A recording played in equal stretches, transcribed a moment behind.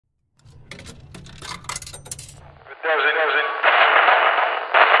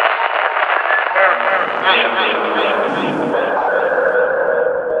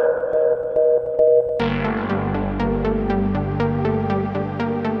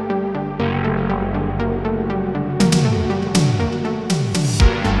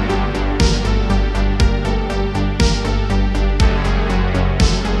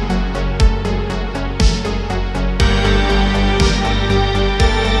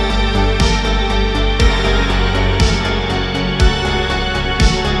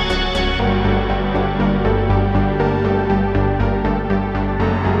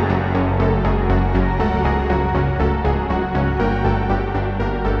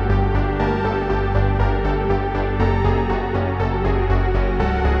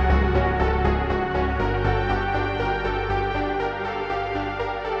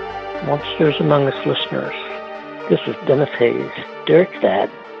Monsters Among Us listeners, this is Dennis Hayes, Derek's dad.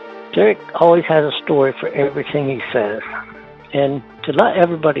 Derek always has a story for everything he says. And to let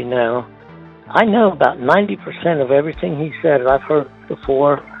everybody know, I know about 90% of everything he says. I've heard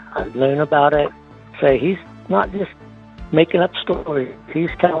before, I've known about it. So he's not just making up stories. He's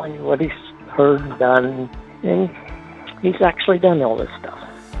telling you what he's heard and done, and he's actually done all this stuff.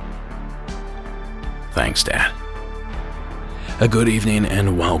 Thanks, Dad. A good evening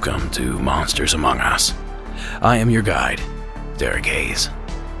and welcome to Monsters Among Us. I am your guide, Derek Hayes.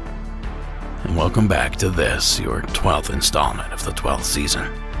 And welcome back to this, your 12th installment of the 12th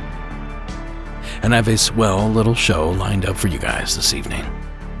season. And I have a swell little show lined up for you guys this evening.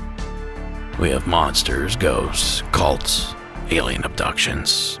 We have monsters, ghosts, cults, alien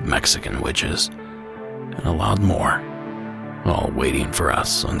abductions, Mexican witches, and a lot more, all waiting for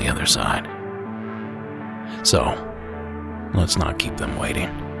us on the other side. So, let's not keep them waiting.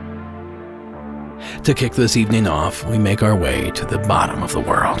 To kick this evening off, we make our way to the bottom of the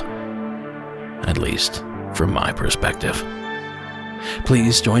world. At least, from my perspective.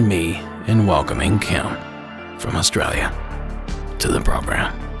 Please join me in welcoming Kim from Australia to the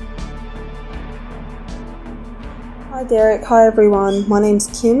program. Hi Derek, hi everyone. My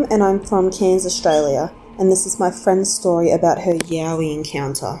name's Kim and I'm from Cairns, Australia. And this is my friend's story about her Yowie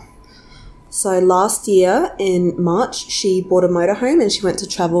encounter. So last year in March, she bought a motorhome and she went to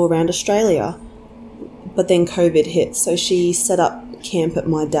travel around Australia. But then COVID hit, so she set up camp at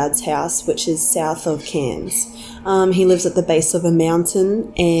my dad's house, which is south of Cairns. He lives at the base of a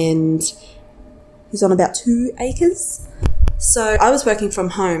mountain and he's on about 2 acres. So I was working from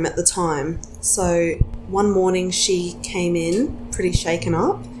home at the time. So one morning she came in pretty shaken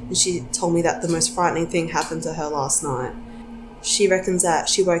up and she told me that the most frightening thing happened to her last night. She reckons that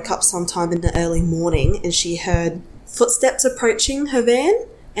she woke up sometime in the early morning and she heard footsteps approaching her van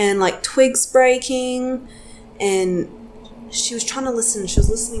and like twigs breaking, and she was trying to listen. She was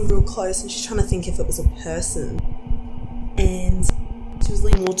listening real close and she's trying to think if it was a person. And she was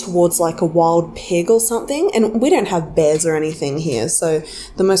leaning more towards like a wild pig or something. And we don't have bears or anything here, so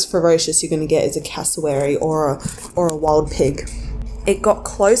the most ferocious you're going to get is a cassowary or a wild pig. It got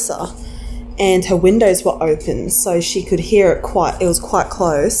closer and her windows were open, so she could hear it it was quite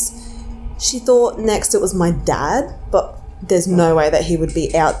close. She thought next it was my dad, but there's no way that he would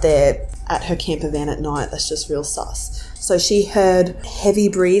be out there at her camper van at night. That's just real sus. So she heard heavy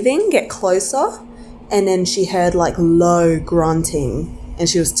breathing get closer, and then she heard like low grunting, and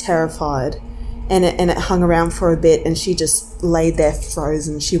she was terrified. And it hung around for a bit, and she just laid there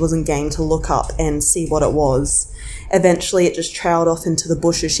frozen. She wasn't game to look up and see what it was. Eventually it just trailed off into the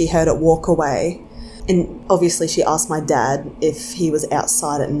bushes. She heard it walk away. And obviously she asked my dad if he was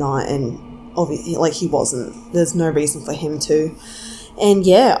outside at night, and obviously, like, he wasn't. There's no reason for him to. And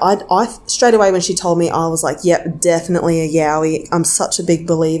yeah, I straight away when she told me, I was like, yep, definitely a Yowie. I'm such a big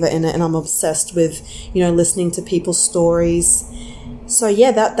believer in it, and I'm obsessed with, listening to people's stories. So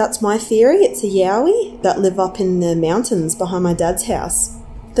yeah, that's my theory. It's a Yowie that live up in the mountains behind my dad's house.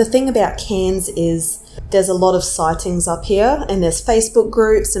 The thing about Cairns is there's a lot of sightings up here, and there's Facebook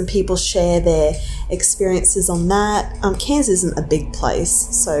groups and people share their experiences on that. Cairns isn't a big place,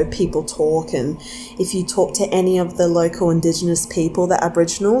 so people talk, and if you talk to any of the local Indigenous people, the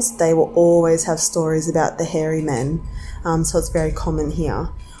Aboriginals, they will always have stories about the hairy men. So it's very common here.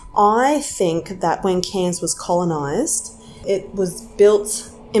 I think that when Cairns was colonised, it was built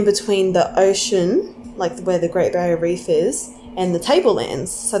in between the ocean, like where the Great Barrier Reef is, and the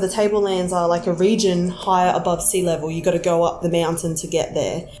tablelands. So the tablelands are like a region higher above sea level. You got to go up the mountain to get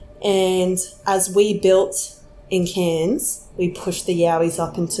there. And as we built in Cairns, we pushed the Yowies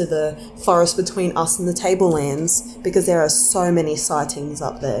up into the forest between us and the tablelands because there are so many sightings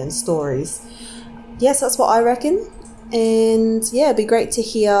up there and stories. Yes, that's what I reckon. And yeah, it'd be great to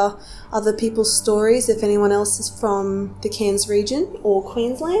hear other people's stories if anyone else is from the Cairns region or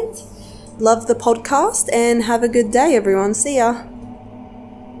Queensland. Love the podcast and have a good day, everyone. See ya.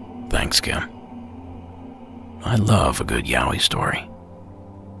 Thanks, Kim. I love a good Yowie story.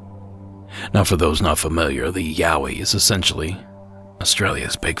 Now, for those not familiar, the Yowie is essentially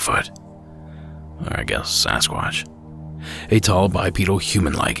Australia's Bigfoot, or I guess Sasquatch, a tall bipedal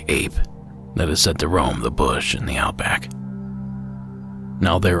human-like ape that is said to roam the bush in the outback.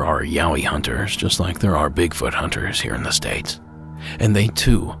 Now, there are Yowie hunters just like there are Bigfoot hunters here in the States, and they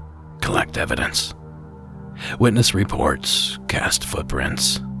too collect evidence. Witness reports, cast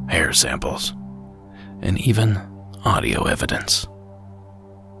footprints, hair samples, and even audio evidence.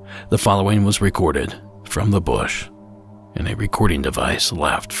 The following was recorded from the bush in a recording device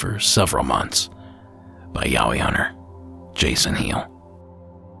left for several months by Yowie hunter Jason Heel.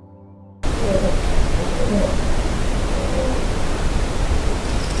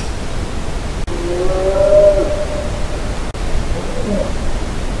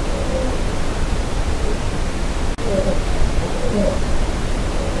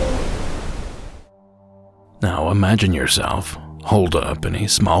 Now imagine yourself holed up in a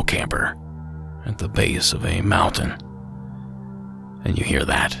small camper at the base of a mountain, and you hear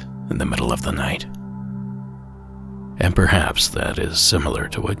that in the middle of the night. And perhaps that is similar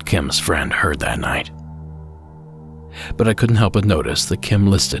to what Kim's friend heard that night. But I couldn't help but notice that Kim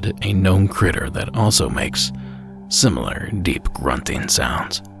listed a known critter that also makes similar deep grunting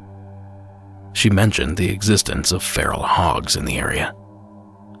sounds. She mentioned the existence of feral hogs in the area.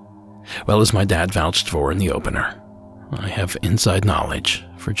 Well, as my dad vouched for in the opener, I have inside knowledge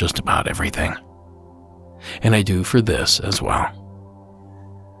for just about everything. And I do for this as well.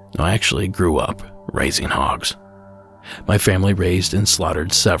 I actually grew up raising hogs. My family raised and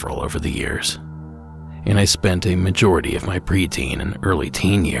slaughtered several over the years, and I spent a majority of my preteen and early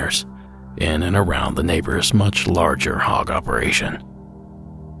teen years in and around the neighbor's much larger hog operation.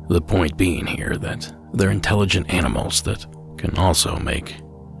 The point being here that they're intelligent animals that can also make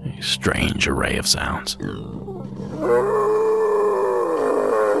a strange array of sounds.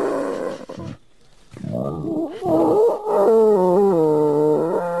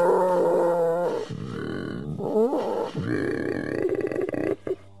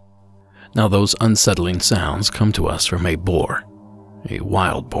 Now, those unsettling sounds come to us from a boar, a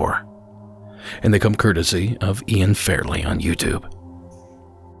wild boar, and they come courtesy of Ian Fairley on YouTube.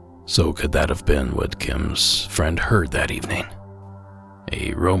 So could that have been what Kim's friend heard that evening?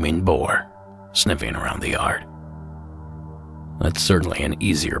 A roaming boar sniffing around the yard. That's certainly an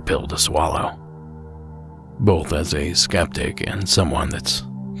easier pill to swallow, both as a skeptic and someone that's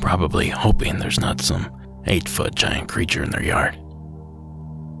probably hoping there's not some 8-foot giant creature in their yard.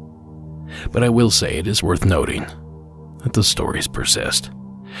 But I will say it is worth noting that the stories persist,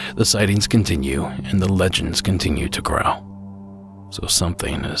 the sightings continue, and the legends continue to grow. So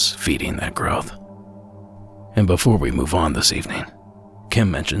something is feeding that growth. And before we move on this evening,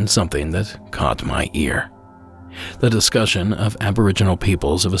 Kim mentioned something that caught my ear. The discussion of Aboriginal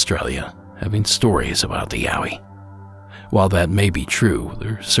peoples of Australia having stories about the Yowie. While that may be true,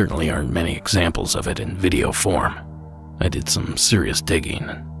 there certainly aren't many examples of it in video form. I did some serious digging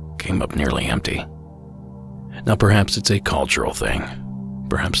and came up nearly empty. Now perhaps it's a cultural thing.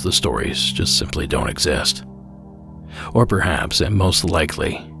 Perhaps the stories just simply don't exist. Or perhaps, and most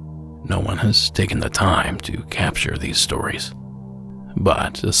likely, no one has taken the time to capture these stories.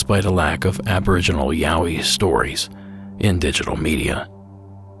 But despite a lack of Aboriginal Yowie stories in digital media,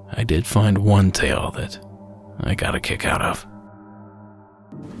 I did find one tale that I got a kick out of.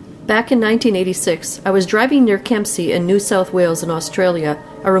 Back in 1986, I was driving near Kempsey in New South Wales in Australia,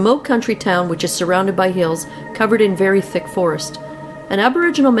 a remote country town which is surrounded by hills covered in very thick forest. An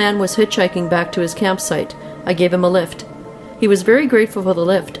Aboriginal man was hitchhiking back to his campsite. I gave him a lift. He was very grateful for the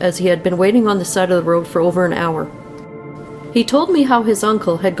lift, as he had been waiting on the side of the road for over an hour. He told me how his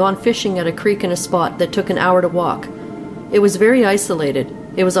uncle had gone fishing at a creek in a spot that took an hour to walk. It was very isolated.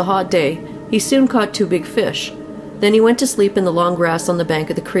 It was a hot day. He soon caught 2 big fish. Then he went to sleep in the long grass on the bank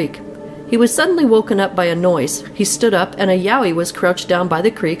of the creek. He was suddenly woken up by a noise. He stood up, and a Yowie was crouched down by the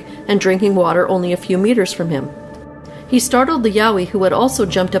creek and drinking water only a few meters from him. He startled the Yowie, who had also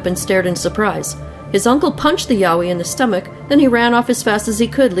jumped up and stared in surprise. His uncle punched the Yowie in the stomach, then he ran off as fast as he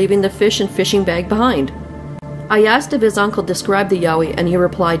could, leaving the fish and fishing bag behind. I asked if his uncle described the Yowie, and he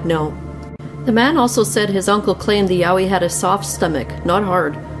replied no. The man also said his uncle claimed the Yowie had a soft stomach, not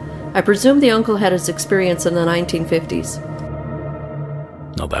hard. I presume the uncle had his experience in the 1950s.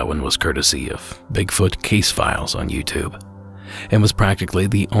 Now that one was courtesy of Bigfoot Case Files on YouTube. and was practically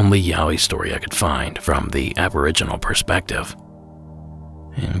the only Yowie story I could find from the Aboriginal perspective.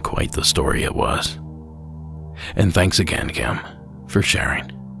 And quite the story it was. And thanks again, Kim, for sharing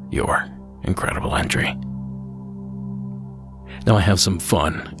your incredible entry. Now I have some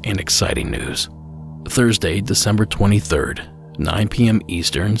fun and exciting news. Thursday, December 23rd, 9 p.m.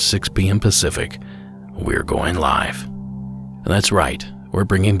 Eastern, 6 p.m. Pacific, we're going live. That's right, we're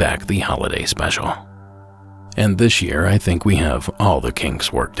bringing back the holiday special. And this year, I think we have all the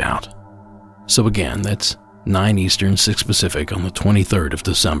kinks worked out. So again, that's 9 Eastern, 6 Pacific on the 23rd of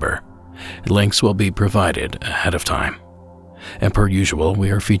December. Links will be provided ahead of time. And per usual,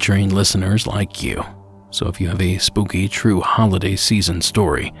 we are featuring listeners like you. So if you have a spooky, true holiday season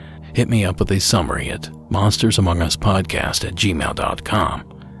story, hit me up with a summary at monstersamonguspodcast@gmail.com,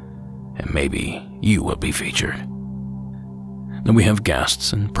 and maybe you will be featured. Then we have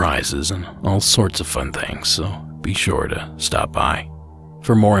guests and prizes and all sorts of fun things, so be sure to stop by.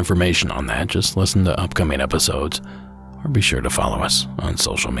 For more information on that, just listen to upcoming episodes, or be sure to follow us on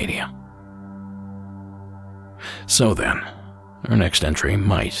social media. So then, our next entry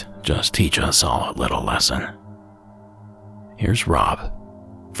might just teach us all a little lesson. Here's Rob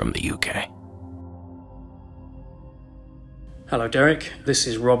from the UK. Hello Derek, this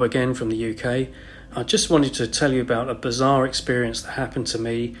is Rob again from the UK. I just wanted to tell you about a bizarre experience that happened to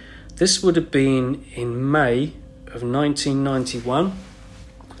me. This would have been in May of 1991.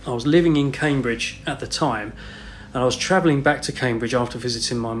 I was living in Cambridge at the time, and I was travelling back to Cambridge after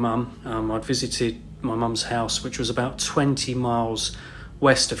visiting my mum. I'd visited my mum's house, which was about 20 miles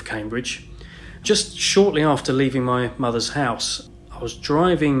west of Cambridge. Just shortly after leaving my mother's house, I was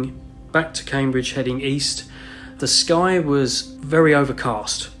driving back to Cambridge heading east. The sky was very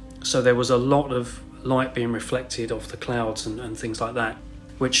overcast, so there was a lot of light being reflected off the clouds and things like that,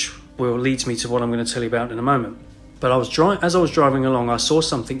 which will lead me to what I'm going to tell you about in a moment. But as I was driving along, I saw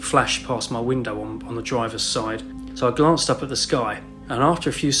something flash past my window on the driver's side. So I glanced up at the sky, and after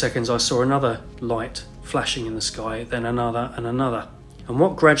a few seconds I saw another light flashing in the sky, then another and another. And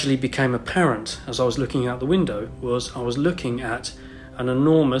what gradually became apparent as I was looking out the window was I was looking at an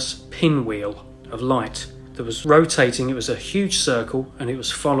enormous pinwheel of light that was rotating. It was a huge circle, and it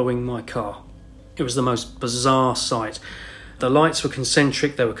was following my car. It was the most bizarre sight. The lights were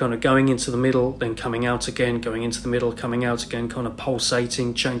concentric. They were kind of going into the middle, then coming out again, going into the middle, coming out again, kind of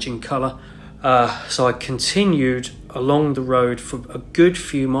pulsating, changing colour. So I continued along the road for a good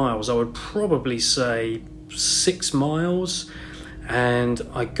few miles. I would probably say 6 miles. And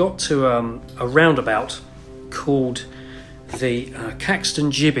I got to a roundabout called the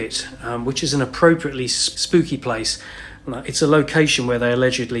Caxton Gibbet, which is an appropriately spooky place. It's a location where they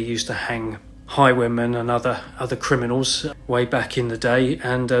allegedly used to hang highwaymen and other criminals way back in the day,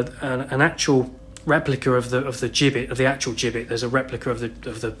 and an actual replica of the gibbet, of the actual gibbet. There's a replica of the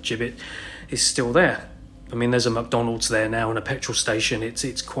gibbet is still there. I mean, there's a McDonald's there now and a petrol station.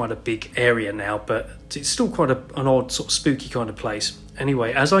 It's quite a big area now, but it's still quite an odd sort of spooky kind of place.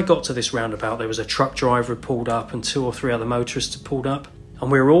 Anyway, as I got to this roundabout, there was a truck driver who pulled up and 2 or 3 other motorists had pulled up, and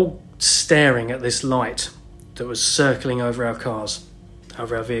we were all staring at this light that was circling over our cars,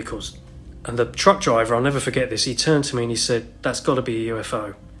 over our vehicles. And the truck driver, I'll never forget this, he turned to me and he said, "That's got to be a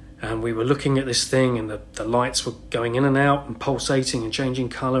UFO." And we were looking at this thing, and the lights were going in and out and pulsating and changing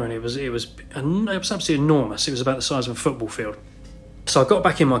colour, and it was absolutely enormous. It was about the size of a football field. So I got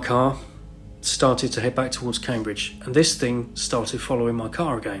back in my car, started to head back towards Cambridge, and this thing started following my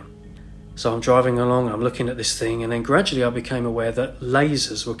car again. So I'm driving along, I'm looking at this thing, and then gradually I became aware that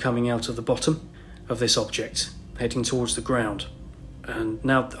lasers were coming out of the bottom of this object, heading towards the ground. And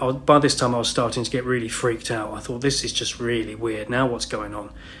now, by this time I was starting to get really freaked out. I thought, this is just really weird. Now what's going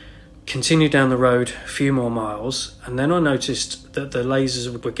on? Continued down the road a few more miles, and then I noticed that the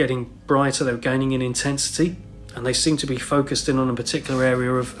lasers were getting brighter. They were gaining in intensity, and they seemed to be focused in on a particular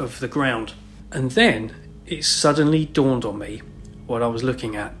area of the ground. And then it suddenly dawned on me what I was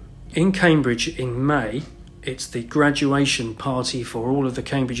looking at. In Cambridge in May, it's the graduation party for all of the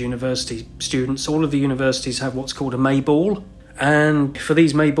Cambridge University students. All of the universities have what's called a May Ball, and for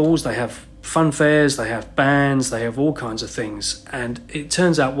these May Balls they have fun fairs, they have bands, they have all kinds of things. And it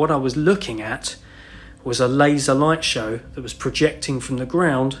turns out what I was looking at was a laser light show that was projecting from the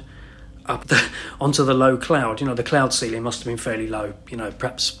ground up onto the low cloud. You know, the cloud ceiling must have been fairly low,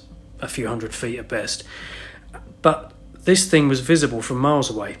 perhaps a few 100 feet at best. But this thing was visible from miles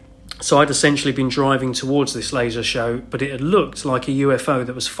away. So I'd essentially been driving towards this laser show, but it had looked like a UFO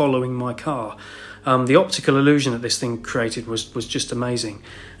that was following my car. The optical illusion that this thing created was just amazing.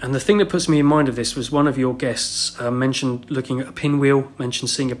 And the thing that puts me in mind of this was one of your guests mentioned looking at a pinwheel,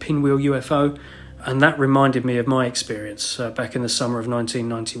 mentioned seeing a pinwheel UFO. And that reminded me of my experience back in the summer of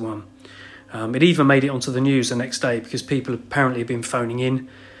 1991. It even made it onto the news the next day because people apparently had been phoning in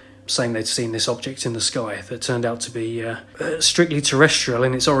saying they'd seen this object in the sky that turned out to be strictly terrestrial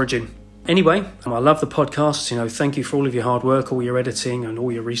in its origin. Anyway, I love the podcasts. Thank you for all of your hard work, all your editing and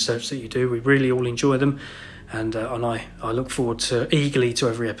all your research that you do. We really all enjoy them. And I look forward eagerly to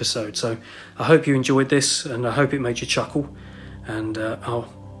every episode. So I hope you enjoyed this and I hope it made you chuckle. And I'll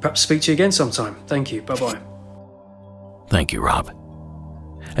perhaps speak to you again sometime. Thank you. Bye-bye. Thank you, Rob.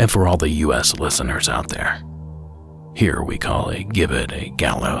 And for all the U.S. listeners out there, here we call a gibbet a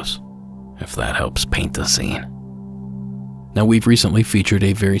gallows, if that helps paint the scene. Now, we've recently featured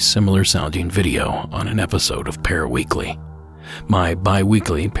a very similar sounding video on an episode of Paraweekly, my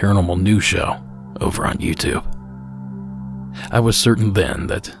bi-weekly paranormal news show over on YouTube. I was certain then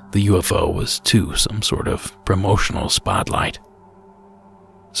that the UFO was too some sort of promotional spotlight.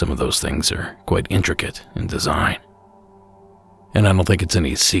 Some of those things are quite intricate in design. And I don't think it's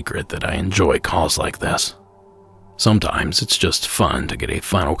any secret that I enjoy calls like this. Sometimes it's just fun to get a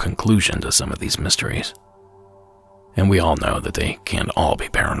final conclusion to some of these mysteries. And we all know that they can't all be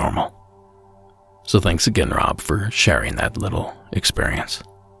paranormal. So thanks again, Rob, for sharing that little experience.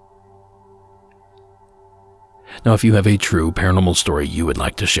 Now, if you have a true paranormal story you would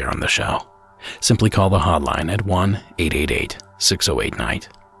like to share on the show, simply call the hotline at 1-888-6089.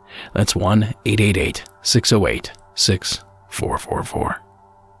 That's 1-888-608-6444.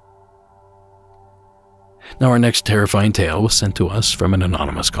 Now, our next terrifying tale was sent to us from an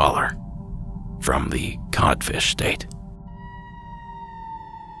anonymous caller from the Codfish State.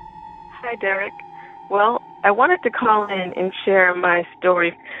 Hi, Derek. Well, I wanted to call in and share my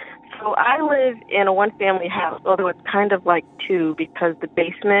story. So I live in a one-family house, although it's kind of like two because the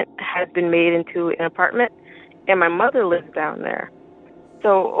basement has been made into an apartment, and my mother lives down there.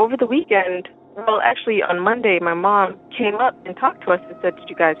 So over the weekend, well, actually on Monday, my mom came up and talked to us and said, "Did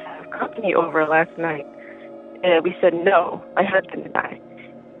you guys have company over last night?" And we said, "No, my husband and I."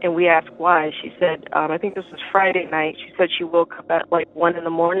 And we asked why. She said, I think this was Friday night. She said she woke up at like 1 in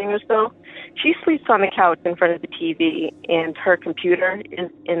the morning or so. She sleeps on the couch in front of the TV, and her computer is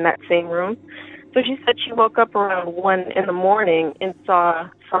in that same room. So she said she woke up around 1 in the morning and saw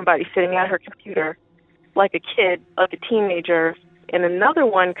somebody sitting at her computer, like a kid, like a teenager, and another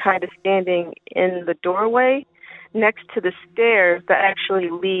one kind of standing in the doorway next to the stairs that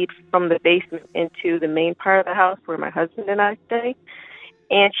actually lead from the basement into the main part of the house where my husband and I stay.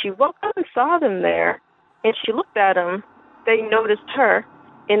 And she woke up and saw them there, and she looked at them. They noticed her,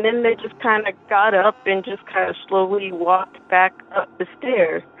 and then they just kind of got up and just kind of slowly walked back up the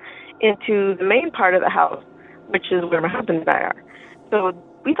stairs into the main part of the house, which is where my husband and I are. So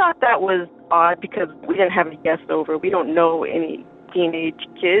we thought that was odd because we didn't have any guests over. We don't know any teenage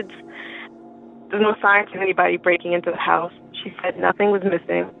kids. There's no signs of anybody breaking into the house. She said nothing was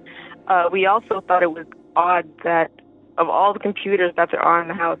missing. We also thought it was odd that of all the computers that there are in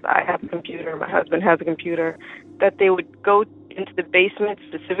the house, I have a computer, my husband has a computer, that they would go into the basement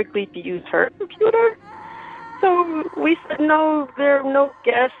specifically to use her computer. So we said, no, there are no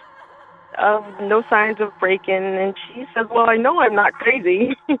guests, no signs of break-in. And she said, well, I know I'm not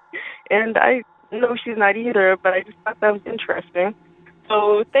crazy. And I know she's not either, but I just thought that was interesting.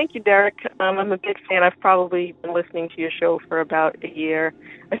 So thank you, Derek. I'm a big fan. I've probably been listening to your show for about a year.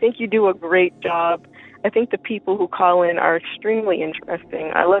 I think you do a great job. I think the people who call in are extremely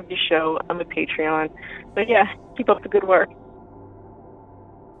interesting. I love your show. I'm a Patreon. But yeah, keep up the good work.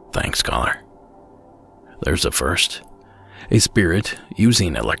 Thanks, caller. There's a first. A spirit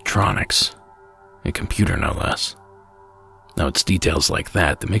using electronics. A computer, no less. Now, it's details like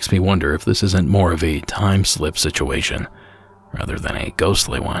that makes me wonder if this isn't more of a time slip situation rather than a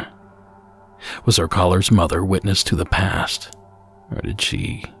ghostly one. Was our caller's mother witness to the past, or did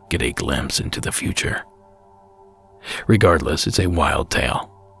she get a glimpse into the future? Regardless, it's a wild tale,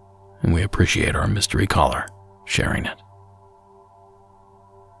 and we appreciate our mystery caller sharing it.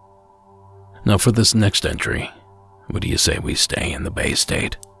 Now, for this next entry, what do you say we stay in the Bay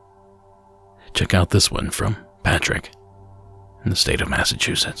State? Check out this one from Patrick in the state of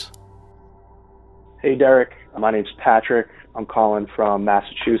Massachusetts. Hey, Derek. My name's Patrick. I'm calling from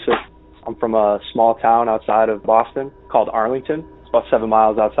Massachusetts. I'm from a small town outside of Boston called Arlington. It's about 7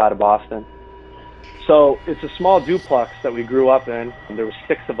 miles outside of Boston. So it's a small duplex that we grew up in. There was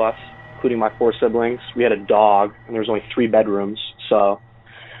 6 of us, including my 4 siblings. We had a dog, and there was only 3 bedrooms. So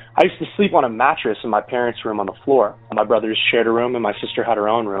I used to sleep on a mattress in my parents' room on the floor. My brothers shared a room, and my sister had her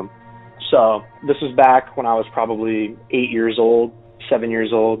own room. So this was back when I was probably 8 years old, 7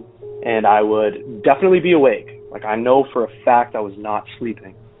 years old, and I would definitely be awake. Like, I know for a fact I was not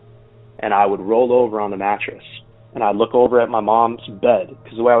sleeping. and I would roll over on the mattress, and I'd look over at my mom's bed,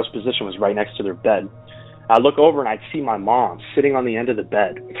 because the way I was positioned was right next to their bed. I'd look over and I'd see my mom sitting on the end of the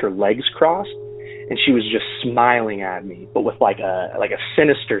bed with her legs crossed, and she was just smiling at me, but with like a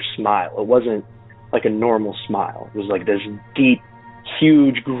sinister smile. It wasn't like a normal smile. It was like this deep,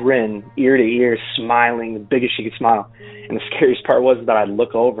 huge grin, ear to ear, smiling, the biggest she could smile. And the scariest part was that I'd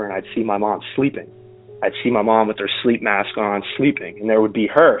look over and I'd see my mom sleeping. I'd see my mom with her sleep mask on, sleeping, and there would be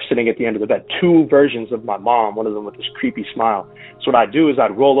her sitting at the end of the bed. Two versions of my mom, one of them with this creepy smile. So what I'd do is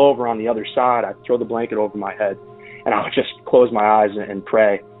I'd roll over on the other side, I'd throw the blanket over my head, and I would just close my eyes and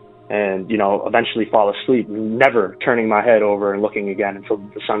pray, and, eventually fall asleep, never turning my head over and looking again until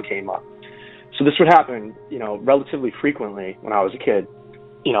the sun came up. So this would happen, relatively frequently when I was a kid.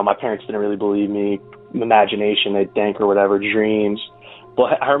 My parents didn't really believe me, imagination, they'd think, or whatever, dreams.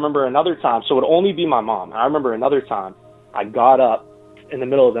 But I remember another time, so it would only be my mom. I remember another time I got up in the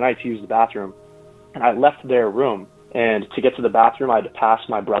middle of the night to use the bathroom, and I left their room. And to get to the bathroom, I had to pass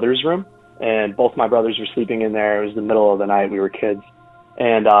my brother's room, and both my brothers were sleeping in there. It was the middle of the night. We were kids.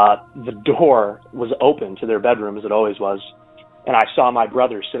 And the door was open to their bedroom, as it always was. And I saw my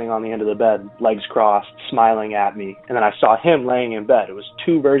brother sitting on the end of the bed, legs crossed, smiling at me. And then I saw him laying in bed. It was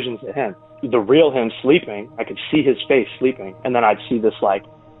two versions of him. The real him sleeping, I could see his face sleeping. And then I'd see this,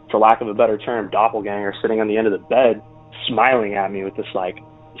 for lack of a better term, doppelganger sitting on the end of the bed, smiling at me with this,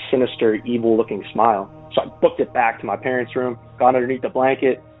 sinister, evil-looking smile. So I booked it back to my parents' room, got underneath the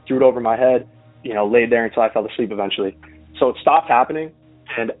blanket, threw it over my head, laid there until I fell asleep eventually. So it stopped happening.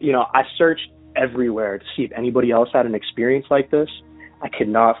 And, I searched everywhere to see if anybody else had an experience like this. I could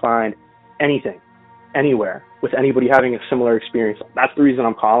not find anything, anywhere, with anybody having a similar experience. That's the reason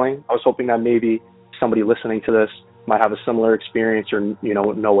I'm calling. I was hoping that maybe somebody listening to this might have a similar experience or,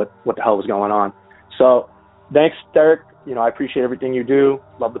 know what the hell was going on. So thanks, Derek. I appreciate everything you do.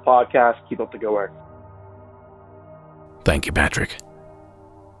 Love the podcast. Keep up the good work. Thank you, Patrick.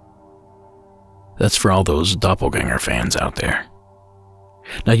 That's for all those doppelganger fans out there.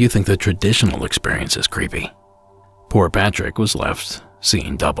 Now you think the traditional experience is creepy. Poor Patrick was left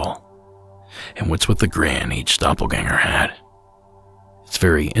seeing double. And what's with the grin each doppelganger had? It's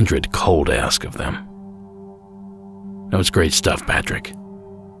very Indrid Cold-esque of them. No, it's great stuff, Patrick.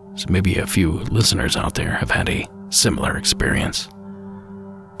 So maybe a few listeners out there have had a similar experience.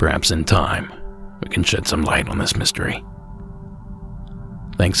 Perhaps in time, we can shed some light on this mystery.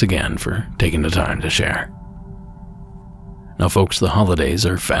 Thanks again for taking the time to share. Now, folks, the holidays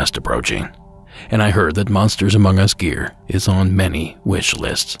are fast approaching, and I heard that Monsters Among Us gear is on many wish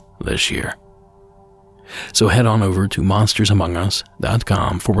lists this year. So head on over to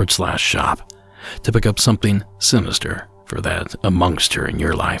monstersamongus.com/shop to pick up something sinister for that amongster in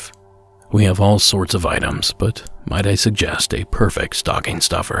your life. We have all sorts of items, but might I suggest a perfect stocking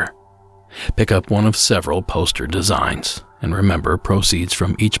stuffer. Pick up one of several poster designs, and remember, proceeds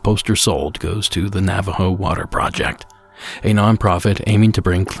from each poster sold goes to the Navajo Water Project, a nonprofit aiming to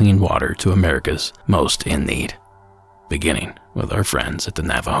bring clean water to America's most in need, beginning with our friends at the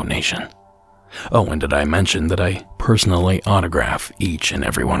Navajo Nation. Oh, and did I mention that I personally autograph each and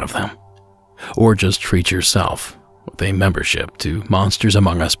every one of them? Or just treat yourself with a membership to Monsters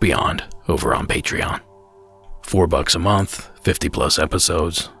Among Us Beyond over on Patreon. $4 a month, 50+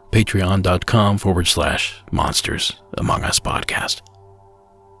 episodes, patreon.com/Monsters Among Us podcast.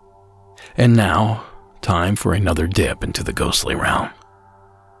 And now, time for another dip into the ghostly realm.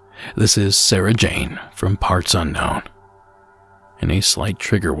 This is Sarah Jane from Parts Unknown, and a slight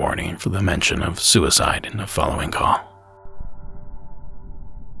trigger warning for the mention of suicide in the following call.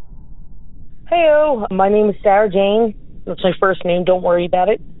 Heyo, my name is Sarah Jane. That's my first name, don't worry about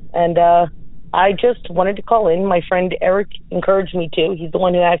it. And I just wanted to call in. My friend Eric encouraged me to. He's the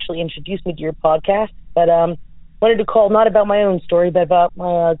one who actually introduced me to your podcast. But wanted to call not about my own story, but about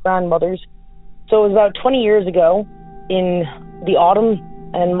my grandmother's. So it was about 20 years ago in the autumn,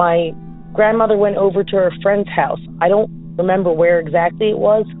 and my grandmother went over to her friend's house. I don't remember where exactly it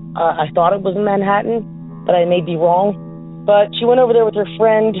was. I thought it was in Manhattan, but I may be wrong. But she went over there with her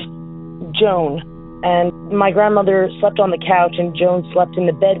friend, Joan. And my grandmother slept on the couch, and Joan slept in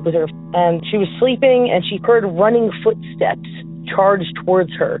the bed with her. And she was sleeping, and she heard running footsteps charge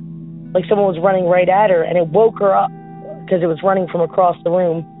towards her, like someone was running right at her. And it woke her up because it was running from across the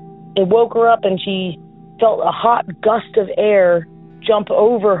room. It woke her up, and she felt a hot gust of air jump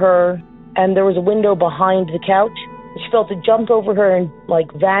over her, and there was a window behind the couch. She felt it jump over her and,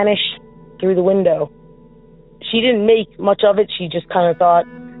 vanish through the window. She didn't make much of it. She just kind of thought,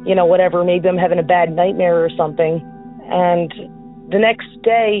 whatever, maybe I'm having a bad nightmare or something. And the next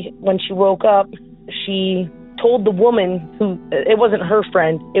day, when she woke up, she told the woman who, it wasn't her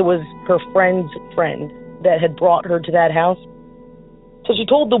friend, it was her friend's friend that had brought her to that house. So she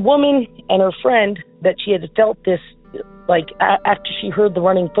told the woman and her friend that she had felt this, like after she heard the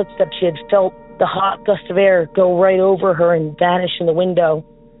running footsteps, she had felt the hot gust of air go right over her and vanish in the window.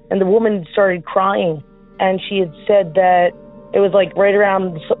 And the woman started crying. And she had said that it was like right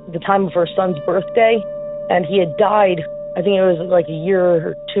around the time of her son's birthday. And he had died, I think it was like a year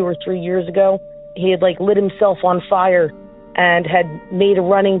or 2 or 3 years ago. He had like lit himself on fire and had made a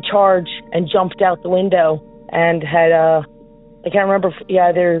running charge and jumped out the window and had, I can't remember,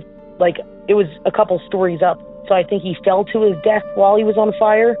 they're like, it was a couple stories up. So I think he fell to his death while he was on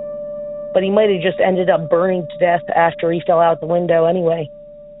fire, but he might have just ended up burning to death after he fell out the window anyway.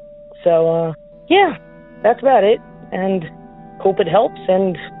 So, that's about it. And hope it helps,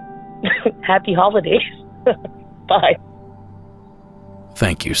 and happy holidays. Bye.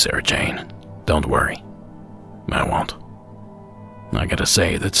 Thank you, Sarah Jane. Don't worry. I won't. I gotta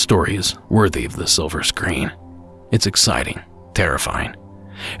say, that story is worthy of the silver screen. It's exciting, terrifying,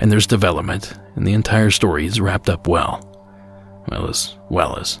 and there's development, and the entire story is wrapped up well as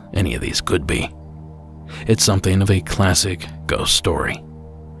any of these could be. It's something of a classic ghost story.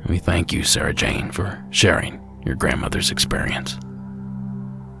 We thank you, Sarah Jane, for sharing your grandmother's experience.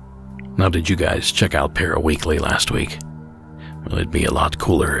 Now, did you guys check out Paraweekly last week? Well, it'd be a lot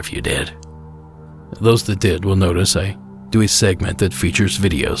cooler if you did. Those that did will notice I do a segment that features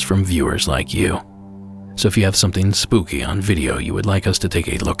videos from viewers like you. So if you have something spooky on video you would like us to take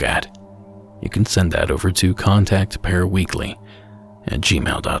a look at, you can send that over to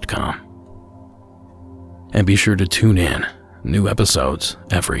contactparaweekly@gmail.com. And be sure to tune in. New episodes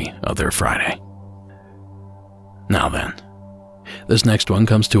every other Friday. Now then, this next one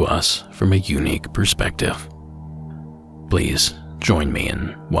comes to us from a unique perspective. Please join me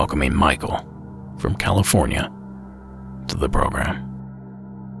in welcoming Michael from California to the program.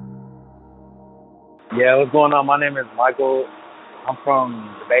 Yeah, what's going on? My name is Michael. I'm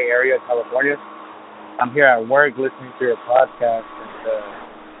from the Bay Area, California. I'm here at work listening to your podcast. And,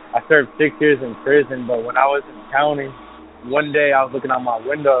 I served 6 years in prison, but when I was in county, one day I was looking out my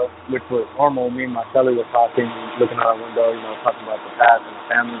window, which was normal. Me and my cellie were talking, looking out our window, talking about the past and the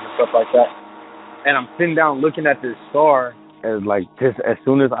families and stuff like that. And I'm sitting down looking at this star, and just as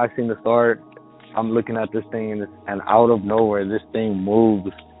soon as I seen the star, I'm looking at this thing, and out of nowhere, this thing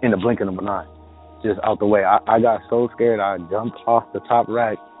moves in the blink of an eye, just out the way. I got so scared, I jumped off the top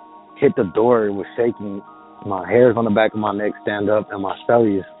rack, hit the door, it was shaking. My hairs on the back of my neck stand up, and my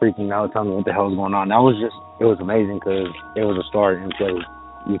cellie is freaking out, telling me what the hell is going on. It was amazing because it was a star in place.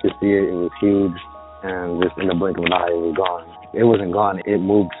 You could see it was huge, and just in the blink of an eye, it was gone. It wasn't gone, it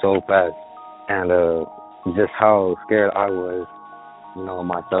moved so fast. And just how scared I was,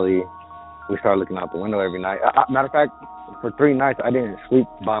 my cellie, we started looking out the window every night. Matter of fact, for 3 nights, I didn't sleep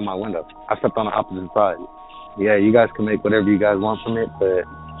by my window. I slept on the opposite side. Yeah, you guys can make whatever you guys want from it, but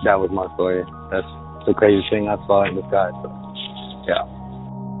that was my story. That's the craziest thing I saw in the sky. So, yeah.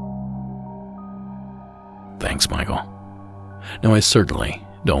 Thanks, Michael. Now, I certainly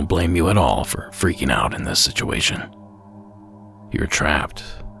don't blame you at all for freaking out in this situation. You're trapped,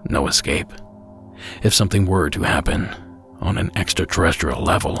 no escape. If something were to happen on an extraterrestrial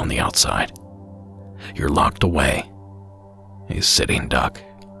level on the outside, you're locked away, a sitting duck.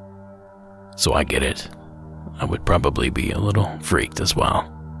 So I get it. I would probably be a little freaked as well.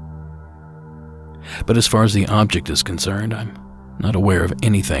 But as far as the object is concerned, I'm not aware of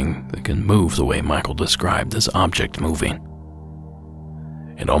anything that can move the way Michael described this object moving.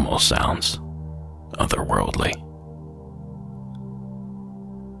 It almost sounds otherworldly.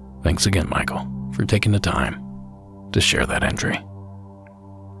 Thanks again, Michael, for taking the time to share that entry.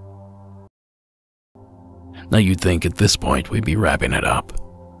 Now, you'd think at this point we'd be wrapping it up,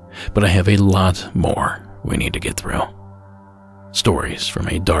 but I have a lot more we need to get through. Stories from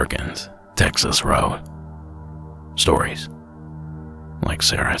a darkened Texas road. Stories like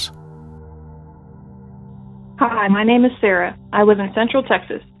Sarah's. Hi, my name is Sarah. I live in Central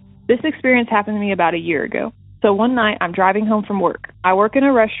Texas. This experience happened to me about a year ago. So one night, I'm driving home from work. I work in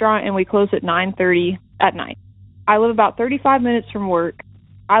a restaurant and we close at 9:30 at night. I live about 35 minutes from work.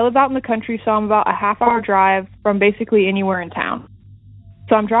 I live out in the country, so I'm about a half-hour drive from basically anywhere in town.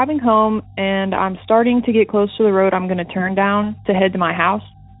 So I'm driving home and I'm starting to get close to the road I'm going to turn down to head to my house.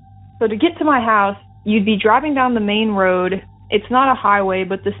 So to get to my house, you'd be driving down the main road. It's not a highway,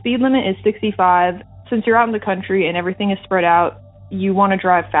 but the speed limit is 65. Since you're out in the country and everything is spread out, you want to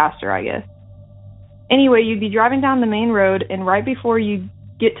drive faster, I guess. Anyway, you'd be driving down the main road, and right before you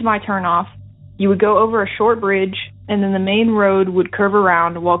get to my turnoff, you would go over a short bridge, and then the main road would curve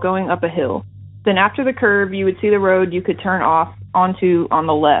around while going up a hill. Then after the curve, you would see the road you could turn off onto on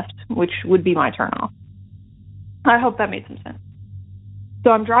the left, which would be my turnoff. I hope that made some sense. So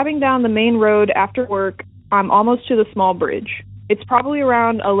I'm driving down the main road after work. I'm almost to the small bridge. It's probably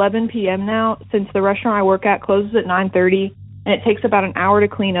around 11 p.m. now, since the restaurant I work at closes at 9:30, and it takes about an hour to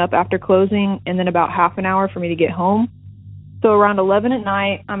clean up after closing and then about half an hour for me to get home. So around 11 at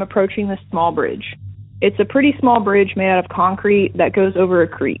night, I'm approaching this small bridge. It's a pretty small bridge made out of concrete that goes over a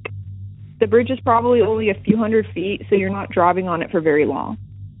creek. The bridge is probably only a few hundred feet, so you're not driving on it for very long.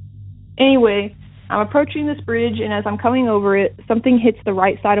 Anyway, I'm approaching this bridge, and as I'm coming over it, something hits the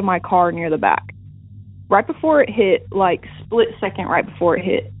right side of my car near the back. Right before it hit, like split second right before it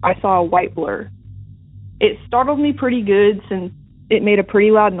hit, I saw a white blur. It startled me pretty good since it made a pretty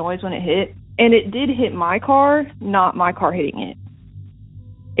loud noise when it hit, and it did hit my car, not my car hitting it.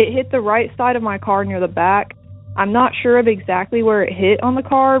 It hit the right side of my car near the back. I'm not sure of exactly where it hit on the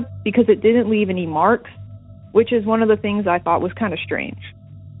car because it didn't leave any marks, which is one of the things I thought was kind of strange.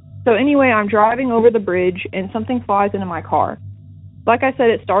 So anyway, I'm driving over the bridge and something flies into my car. Like I said,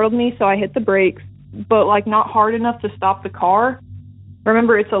 it startled me, so I hit the brakes, but not hard enough to stop the car.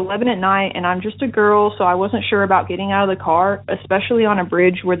 Remember, it's 11 at night and I'm just a girl, so I wasn't sure about getting out of the car, especially on a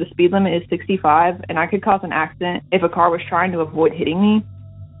bridge where the speed limit is 65 and I could cause an accident if a car was trying to avoid hitting me.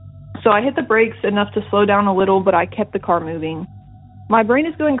 So I hit the brakes enough to slow down a little, but I kept the car moving. My brain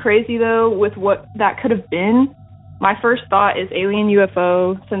is going crazy, though, with what that could have been. My first thought is alien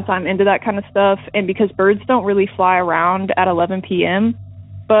UFO, since I'm into that kind of stuff, and because birds don't really fly around at 11 p.m.,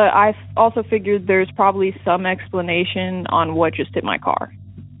 but I also figured there's probably some explanation on what just hit my car.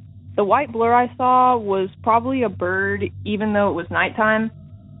 The white blur I saw was probably a bird, even though it was nighttime.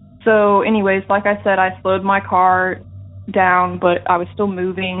 So anyways, like I said, I slowed my car down, but I was still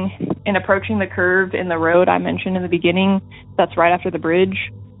moving and approaching the curve in the road I mentioned in the beginning. That's right after the bridge.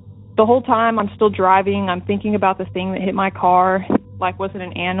 The whole time I'm still driving, I'm thinking about the thing that hit my car, like was it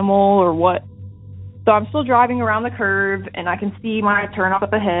an animal or what? So I'm still driving around the curve and I can see my turnoff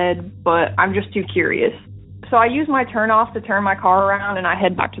up ahead, but I'm just too curious. So I use my turnoff to turn my car around and I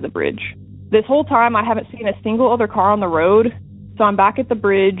head back to the bridge. This whole time I haven't seen a single other car on the road. So I'm back at the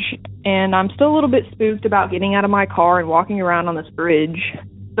bridge, and I'm still a little bit spooked about getting out of my car and walking around on this bridge.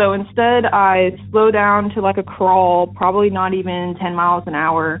 So instead, I slow down to like a crawl, probably not even 10 miles an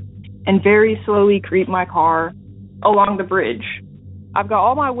hour, and very slowly creep my car along the bridge. I've got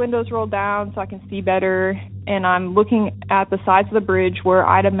all my windows rolled down so I can see better, and I'm looking at the sides of the bridge where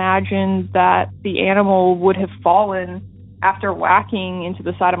I'd imagine that the animal would have fallen after whacking into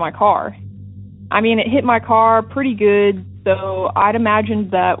the side of my car. I mean, it hit my car pretty good, so I'd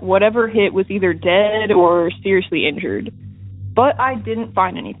imagined that whatever hit was either dead or seriously injured. But I didn't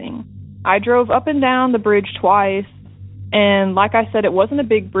find anything. I drove up and down the bridge twice, and like I said, it wasn't a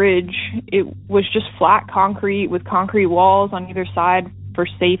big bridge. It was just flat concrete with concrete walls on either side for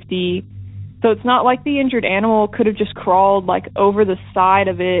safety. So it's not like the injured animal could have just crawled like over the side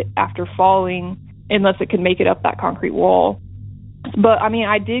of it after falling, unless it could make it up that concrete wall. But I mean,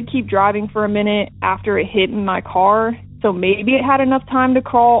 I did keep driving for a minute after it hit in my car, so maybe it had enough time to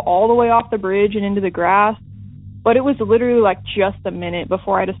crawl all the way off the bridge and into the grass. But it was literally like just a minute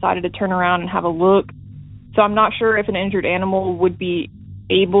before I decided to turn around and have a look. So I'm not sure if an injured animal would be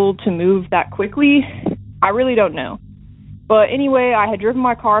able to move that quickly. I really don't know. But anyway, I had driven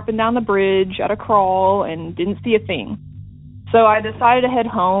my car up and down the bridge at a crawl and didn't see a thing. So I decided to head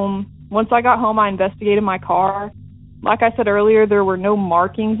home. Once I got home, I investigated my car. Like I said earlier, there were no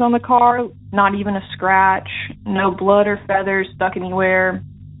markings on the car, not even a scratch, no blood or feathers stuck anywhere,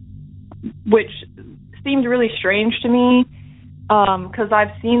 which seemed really strange to me because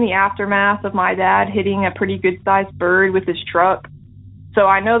I've seen the aftermath of my dad hitting a pretty good-sized bird with his truck. So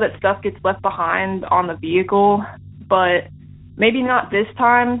I know that stuff gets left behind on the vehicle, but maybe not this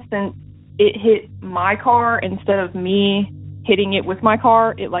time since it hit my car instead of me hitting it with my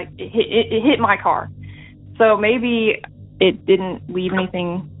car. It hit my car. So maybe it didn't leave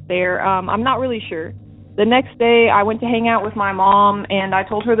anything there. I'm not really sure. The next day, I went to hang out with my mom, and I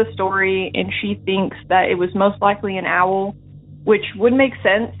told her the story, and she thinks that it was most likely an owl, which would make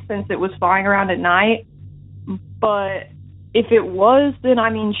sense since it was flying around at night. But if it was, then,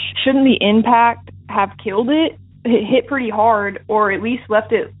 I mean, shouldn't the impact have killed it? It hit pretty hard, or at least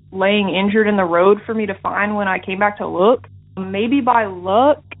left it laying injured in the road for me to find when I came back to look. Maybe by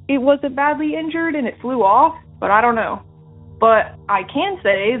luck it wasn't badly injured and it flew off, but I don't know. But I can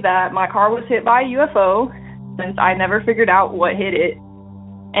say that my car was hit by a UFO since I never figured out what hit it.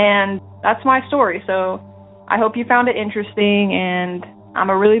 And that's my story, so I hope you found it interesting, and I'm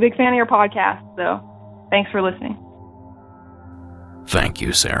a really big fan of your podcast, so thanks for listening. Thank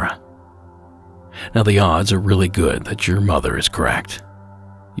you, Sarah. Now the odds are really good that your mother is correct.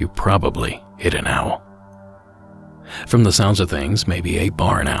 You probably hit an owl. From the sounds of things, maybe a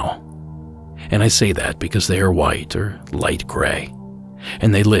barn owl. And I say that because they are white or light gray,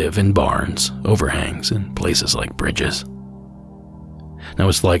 and they live in barns, overhangs, and places like bridges. Now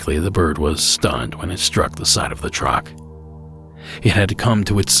it's likely the bird was stunned when it struck the side of the truck. It had come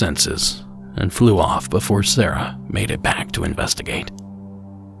to its senses and flew off before Sarah made it back to investigate.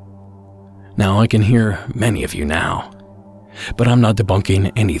 Now I can hear many of you now, but I'm not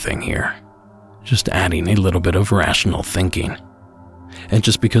debunking anything here, just adding a little bit of rational thinking. And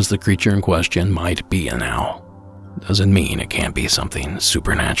just because the creature in question might be an owl, doesn't mean it can't be something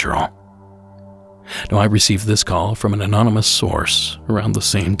supernatural. Now, I received this call from an anonymous source around the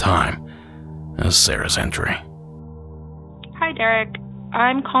same time as Sarah's entry. Hi, Derek.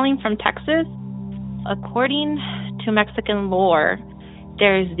 I'm calling from Texas. According to Mexican lore,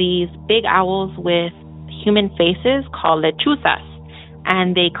 there's these big owls with human faces called lechuzas,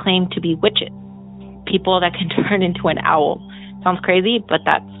 and they claim to be witches, people that can turn into an owl. Sounds crazy, but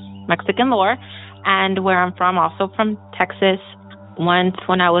that's Mexican lore. And where I'm from, also from Texas, once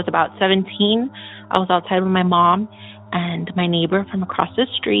when I was about 17, I was outside with my mom, and my neighbor from across the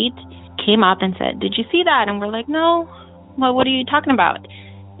street came up and said, "Did you see that?" And we're like, "No, well, what are you talking about?"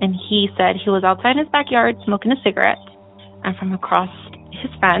 And he said he was outside in his backyard smoking a cigarette, and from across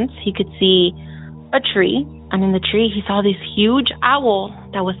his fence, he could see a tree, and in the tree, he saw this huge owl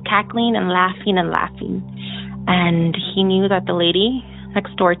that was cackling and laughing and laughing. And he knew that the lady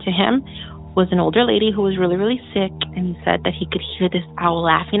next door to him was an older lady who was really, really sick, and he said that he could hear this owl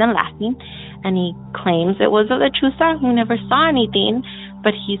laughing and laughing, and he claims it was a lechuza who never saw anything,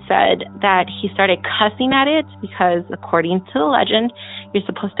 but he said that he started cussing at it because, according to the legend, you're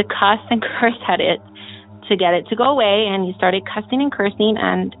supposed to cuss and curse at it to get it to go away, and he started cussing and cursing,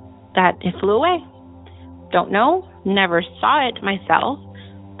 and that it flew away. Don't know, never saw it myself,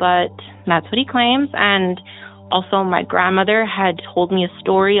 but that's what he claims. And also, my grandmother had told me a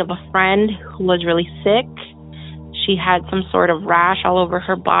story of a friend who was really sick. She had some sort of rash all over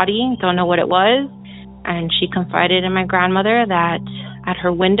her body, don't know what it was, and she confided in my grandmother that at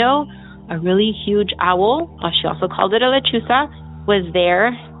her window, a really huge owl, she also called it a lechuza, was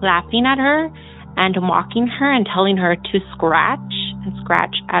there laughing at her and mocking her and telling her to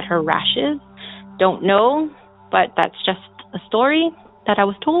scratch at her rashes. Don't know, but that's just a story that I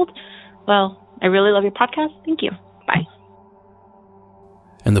was told. Well, I really love your podcast. Thank you. Bye.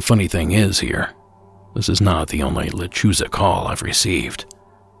 And the funny thing is here, this is not the only lechuza call I've received.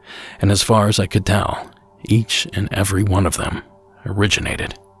 And as far as I could tell, each and every one of them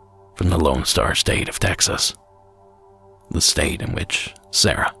originated from the Lone Star State of Texas, the state in which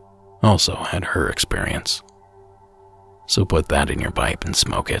Sarah also had her experience. So put that in your pipe and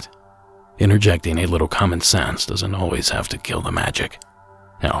smoke it. Interjecting a little common sense doesn't always have to kill the magic.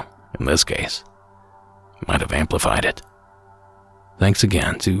 Hell, in this case, might have amplified it. Thanks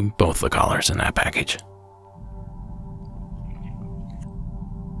again to both the callers in that package.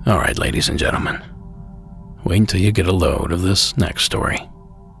 Alright, ladies and gentlemen, wait until you get a load of this next story.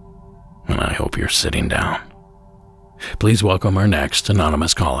 And I hope you're sitting down. Please welcome our next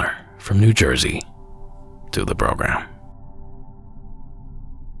anonymous caller from New Jersey to the program.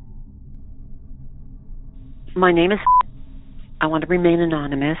 My name is... I want to remain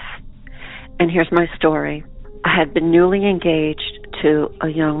anonymous. And here's my story. I had been newly engaged to a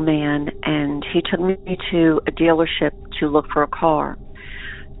young man, and he took me to a dealership to look for a car.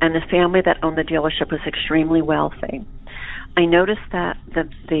 And the family that owned the dealership was extremely wealthy. I noticed that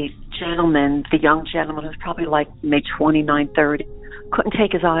the gentleman, the young gentleman, was probably like maybe 29, 30, couldn't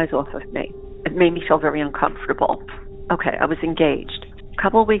take his eyes off of me. It made me feel very uncomfortable. Okay, I was engaged. A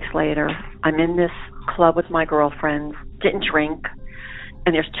couple of weeks later, I'm in this club with my girlfriends, didn't drink,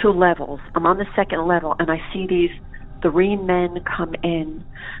 and there's 2 levels. I'm on the 2nd level, and I see these 3 men come in,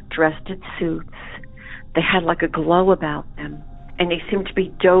 dressed in suits. They had like a glow about them, and they seemed to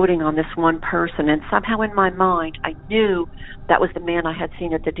be doting on this one person, and somehow in my mind, I knew that was the man I had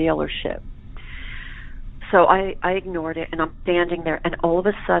seen at the dealership. So I ignored it, and I'm standing there, and all of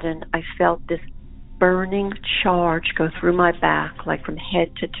a sudden, I felt this burning charge go through my back, like from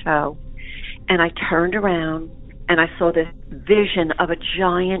head to toe, and I turned around, and I saw this vision of a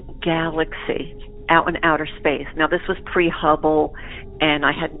giant galaxy out in outer space. Now, this was pre-Hubble, and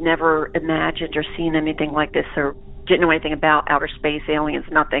I had never imagined or seen anything like this, or didn't know anything about outer space, aliens,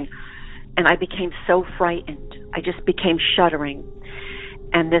 nothing. And I became so frightened. I just became shuddering.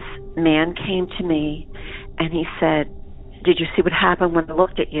 And this man came to me, and he said, "Did you see what happened when I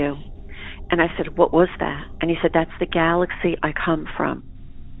looked at you?" And I said, "What was that?" And he said, "That's the galaxy I come from."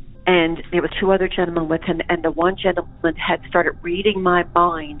 and there were two other gentlemen with him, and the one gentleman had started reading my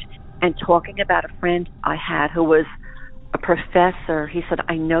mind and talking about a friend I had who was a professor. He said,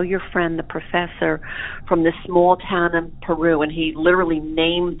 I know your friend, the professor, from this small town in Peru, and he literally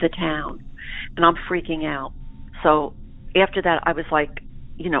named the town. And I'm freaking out. So after that, I was like,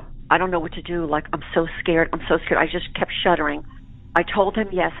 I don't know what to do. Like, I'm so scared. I just kept shuddering. I told him,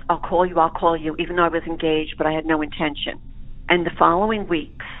 yes, I'll call you, even though I was engaged, but I had no intention. And the following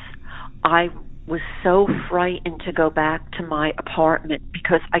weeks, I was so frightened to go back to my apartment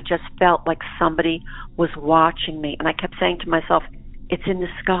because I just felt like somebody was watching me. And I kept saying to myself, it's in the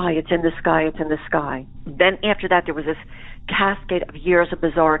sky, it's in the sky, it's in the sky. Then after that, there was this cascade of years of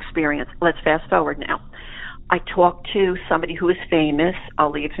bizarre experience. Let's fast forward now. I talked to somebody who is famous,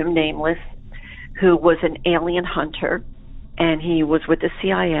 I'll leave him nameless, who was an alien hunter, and he was with the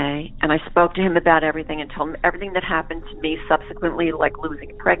CIA, and I spoke to him about everything and told him everything that happened to me subsequently, like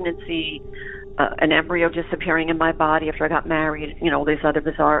losing a pregnancy, an embryo disappearing in my body after I got married, all these other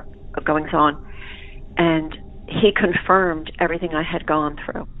bizarre goings-on. And he confirmed everything I had gone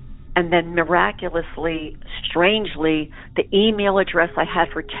through. And then miraculously, strangely, the email address I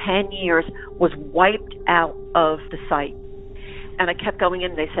had for 10 years was wiped out of the site. And I kept going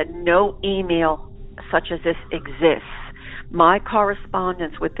in, and they said, no email such as this exists. My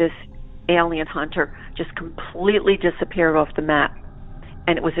correspondence with this alien hunter just completely disappeared off the map.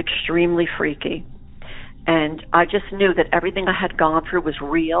 And it was extremely freaky. And I just knew that everything I had gone through was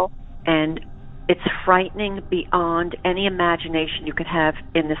real, and it's frightening beyond any imagination you could have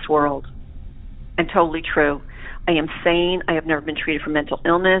in this world. And totally true. I am sane. I have never been treated for mental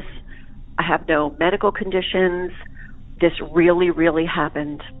illness. I have no medical conditions. This really, really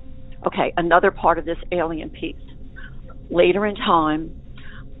happened. Okay, another part of this alien piece. Later in time,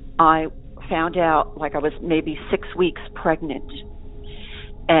 I found out like I was maybe 6 weeks pregnant.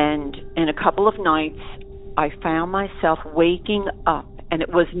 And in a couple of nights, I found myself waking up, and it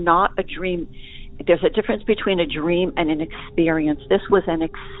was not a dream. There's a difference between a dream and an experience. This was an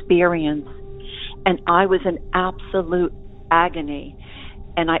experience, and I was in absolute agony.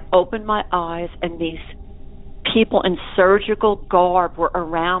 And I opened my eyes, and these people in surgical garb were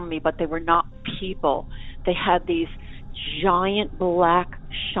around me, but they were not people. They had these giant black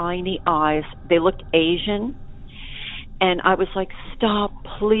shiny eyes. They looked Asian. And I was like, stop,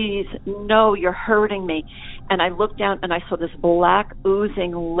 please. No, you're hurting me. And I looked down and I saw this black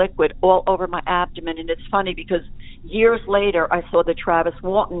oozing liquid all over my abdomen. And it's funny because years later I saw the Travis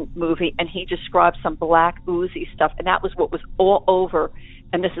Walton movie, and he described some black oozy stuff. And that was what was all over.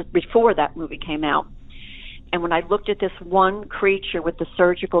 And this is before that movie came out. And when I looked at this one creature with the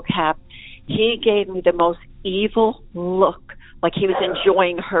surgical cap, he gave me the most evil look, like he was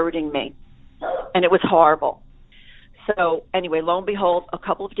enjoying hurting me. And it was horrible. So anyway, lo and behold, a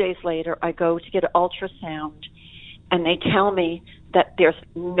couple of days later, I go to get an ultrasound, and they tell me that there's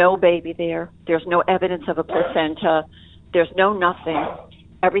no baby there. There's no evidence of a placenta. There's no nothing.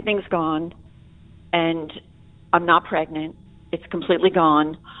 Everything's gone, and I'm not pregnant. It's completely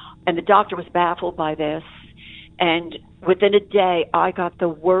gone. And the doctor was baffled by this. And within a day, I got the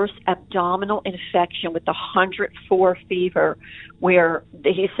worst abdominal infection with the 104 fever, where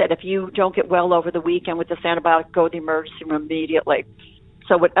he said, if you don't get well over the weekend with this antibiotic, go to the emergency room immediately.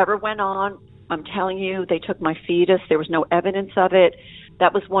 So whatever went on, I'm telling you, they took my fetus. There was no evidence of it.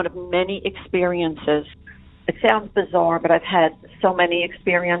 That was one of many experiences. It sounds bizarre, but I've had so many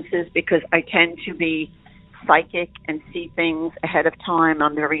experiences because I tend to be psychic and see things ahead of time.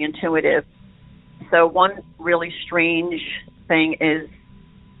 I'm very intuitive. So one really strange thing is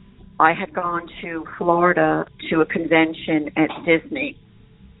I had gone to Florida to a convention at Disney,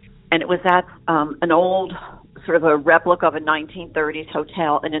 and it was at an old sort of a replica of a 1930s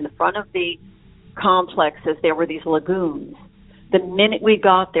hotel, and in the front of the complexes there were these lagoons. The minute we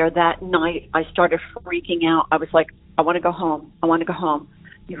got there that night, I started freaking out. I was like, I want to go home. I want to go home.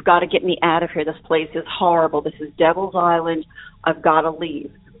 You've got to get me out of here. This place is horrible. This is Devil's Island. I've got to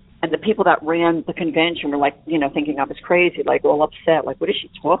leave. And the people that ran the convention were like, thinking I was crazy, like all upset, like, what is she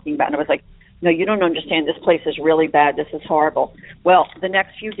talking about? And I was like, no, you don't understand. This place is really bad. This is horrible. Well, the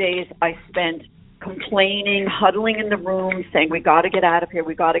next few days I spent complaining, huddling in the room, saying, we got to get out of here.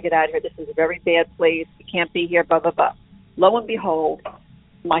 We got to get out of here. This is a very bad place. We can't be here, blah, blah, blah. Lo and behold,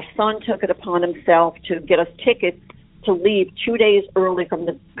 my son took it upon himself to get us tickets to leave 2 days early from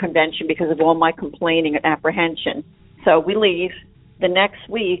the convention because of all my complaining and apprehension. So we leave. The next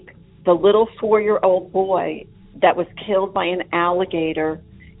week, the little 4-year-old boy that was killed by an alligator,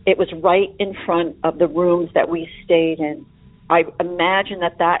 it was right in front of the rooms that we stayed in. I imagine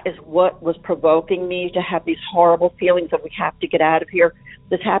that is what was provoking me to have these horrible feelings that we have to get out of here.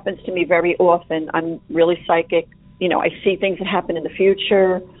 This happens to me very often. I'm really psychic. I see things that happen in the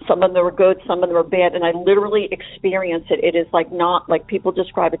future. Some of them are good, some of them are bad, and I literally experience it. It is not like people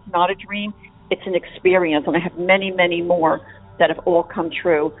describe. It's not a dream. It's an experience, and I have many, many more that have all come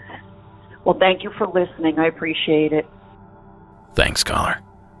true. Well, thank you for listening. I appreciate it. Thanks, caller.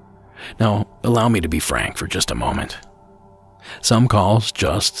 Now, allow me to be frank for just a moment. Some calls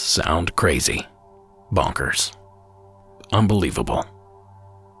just sound crazy, bonkers, unbelievable.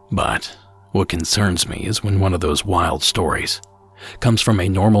 But what concerns me is when one of those wild stories comes from a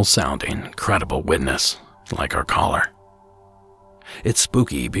normal-sounding, credible witness like our caller. It's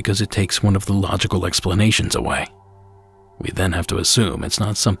spooky because it takes one of the logical explanations away. We then have to assume it's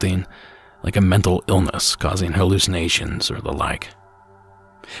not something like a mental illness causing hallucinations or the like.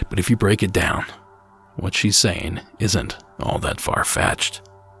 But if you break it down, what she's saying isn't all that far-fetched.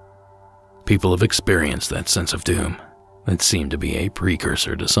 People have experienced that sense of doom that seemed to be a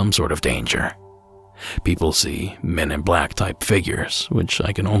precursor to some sort of danger. People see men in black type figures, which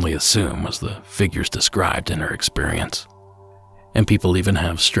I can only assume was the figures described in her experience. And people even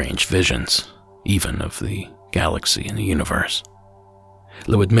have strange visions, even of the galaxy and the universe.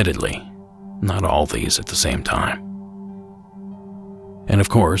 Though admittedly, not all these at the same time. And of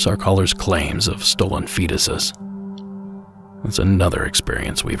course, our caller's claims of stolen fetuses. That's another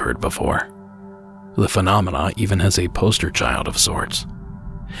experience we've heard before. The phenomena even has a poster child of sorts.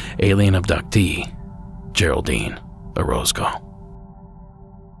 Alien abductee, Geraldine Orozco.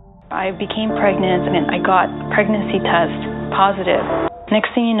 I became pregnant and I got pregnancy test positive.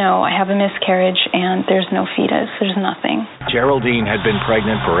 Next thing you know, I have a miscarriage and there's no fetus. There's nothing. Geraldine had been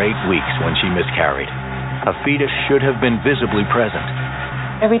pregnant for 8 weeks when she miscarried. A fetus should have been visibly present.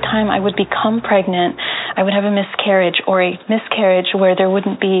 Every time I would become pregnant, I would have a miscarriage or a miscarriage where there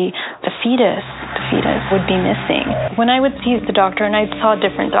wouldn't be the fetus. The fetus would be missing. When I would see the doctor, and I saw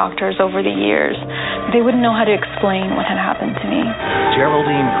different doctors over the years, they wouldn't know how to explain what had happened to me.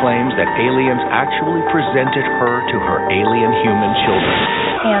 Geraldine claims that aliens actually presented her to her alien human children.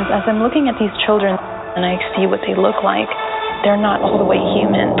 And as I'm looking at these children and I see what they look like, they're not all the way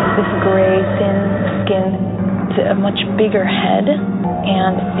human. This gray, thin skin, a much bigger head,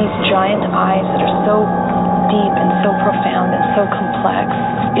 and these giant eyes that are so deep and so profound and so complex.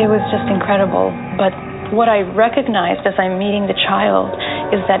 It was just incredible. But what I recognized as I'm meeting the child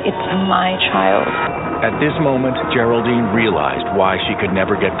is that it's my child. At this moment, Geraldine realized why she could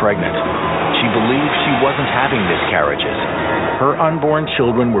never get pregnant. She believed she wasn't having miscarriages. Her unborn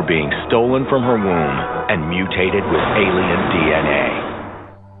children were being stolen from her womb and mutated with alien DNA.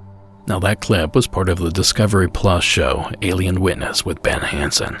 Now that clip was part of the Discovery Plus show Alien Witness with Ben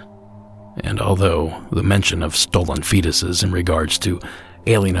Hansen. And although the mention of stolen fetuses in regards to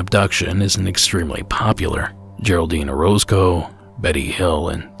alien abduction isn't extremely popular, Geraldine Orozco, Betty Hill,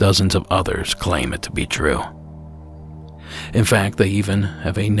 and dozens of others claim it to be true. In fact, they even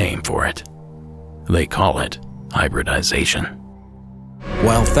have a name for it. They call it hybridization.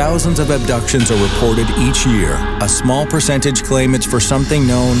 While thousands of abductions are reported each year, a small percentage claim it's for something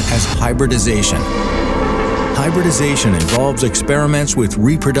known as hybridization. Hybridization involves experiments with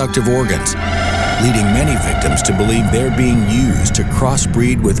reproductive organs, leading many victims to believe they're being used to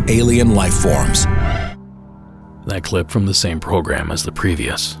crossbreed with alien life forms. That clip from the same program as the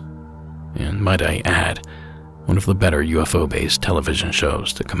previous. And might I add, one of the better UFO-based television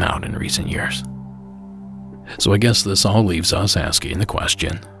shows to come out in recent years. So I guess this all leaves us asking the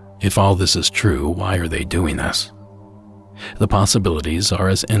question, if all this is true, why are they doing this? The possibilities are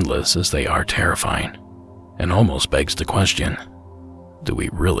as endless as they are terrifying, and almost begs the question, do we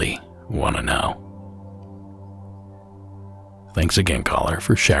really want to know? Thanks again, caller,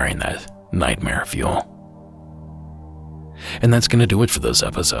 for sharing that nightmare fuel. And that's going to do it for this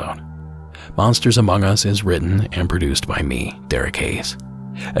episode. Monsters Among Us is written and produced by me, Derek Hayes.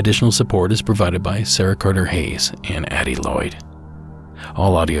 Additional support is provided by Sarah Carter Hayes and Addie Lloyd.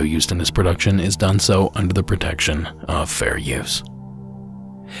 All audio used in this production is done so under the protection of fair use.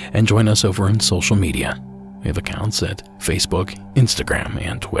 And join us over on social media. We have accounts at Facebook, Instagram,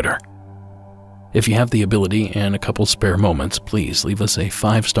 and Twitter. If you have the ability and a couple spare moments, please leave us a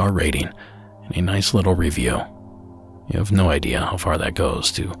 5-star rating and a nice little review. You have no idea how far that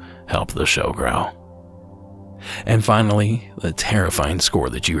goes to help the show grow. And finally, the terrifying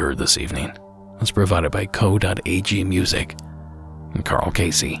score that you heard this evening was provided by Co.ag Music and Carl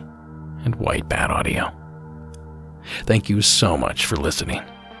Casey and White Bat Audio. Thank you so much for listening.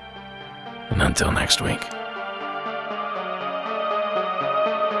 And until next week.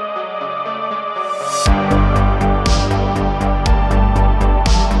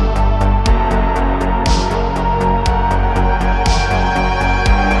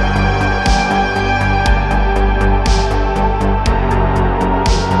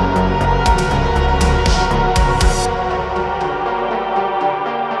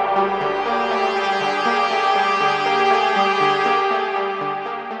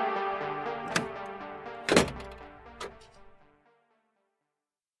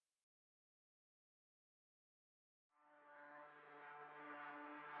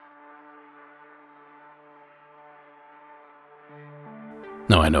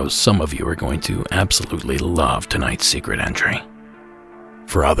 Now, I know some of you are going to absolutely love tonight's secret entry.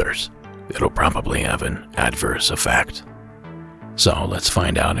 For others, it'll probably have an adverse effect. So let's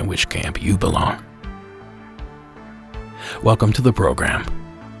find out in which camp you belong. Welcome to the program,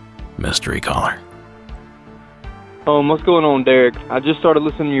 Mystery Caller. What's going on, Derek? I just started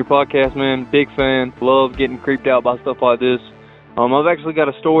listening to your podcast, man. Big fan. Love getting creeped out by stuff like this. I've actually got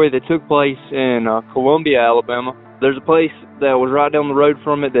a story that took place in Columbia, Alabama. There's a place that was right down the road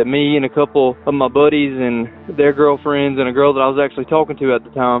from it that me and a couple of my buddies and their girlfriends and a girl that I was actually talking to at the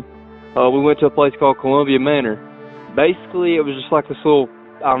time, we went to a place called Columbia Manor. Basically, it was just like this little,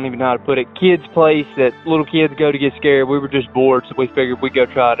 I don't even know how to put it, kids' place that little kids go to get scared. We were just bored, so we figured we'd go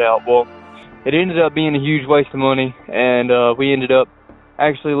try it out. Well, it ended up being a huge waste of money, and we ended up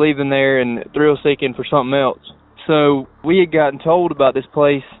actually leaving there and thrill-seeking for something else. So we had gotten told about this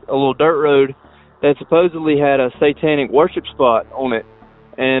place, a little dirt road, that supposedly had a satanic worship spot on it.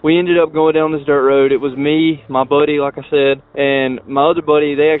 And we ended up going down this dirt road. It was me, my buddy, like I said, and my other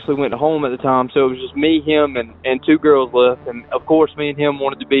buddy. They actually went home at the time, so it was just me, him, and two girls left. And, of course, me and him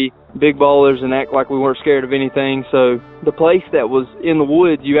wanted to be big ballers and act like we weren't scared of anything. So the place that was in the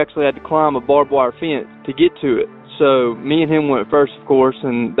woods, you actually had to climb a barbed wire fence to get to it. So me and him went first, of course,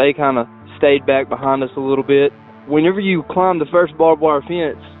 and they kind of stayed back behind us a little bit. Whenever you climb the first barbed wire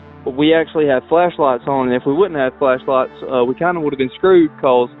fence, we actually had flashlights on, and if we wouldn't have flashlights, we kind of would have been screwed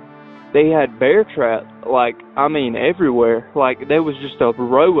because they had bear traps, everywhere. Like, there was just a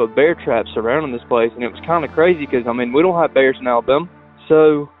row of bear traps surrounding this place, and it was kind of crazy because, we don't have bears in Alabama.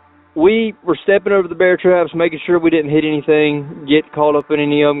 So we were stepping over the bear traps, making sure we didn't hit anything, get caught up in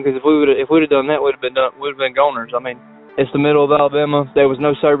any of them, because if we'd have done that, we'd have been goners. It's the middle of Alabama. There was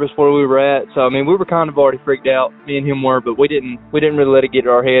no service where we were at. So, we were kind of already freaked out. Me and him were, but we didn't really let it get to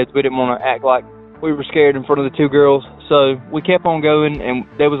our heads. We didn't want to act like we were scared in front of the two girls. So we kept on going, and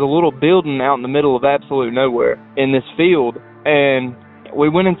there was a little building out in the middle of absolute nowhere in this field. And we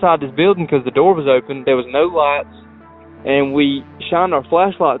went inside this building because the door was open. There was no lights. And we shined our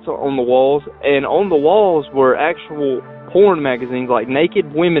flashlights on the walls. And on the walls were actual porn magazines, like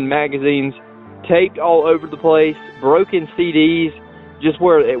naked women magazines, taped all over the place, broken CDs, just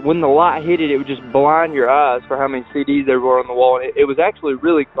where when the light hit it, it would just blind your eyes for how many CDs there were on the wall. It was actually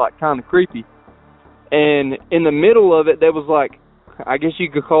really, kind of creepy. And in the middle of it, there was, I guess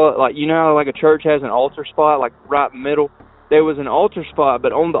you could call it, how, a church has an altar spot, right in the middle? There was an altar spot,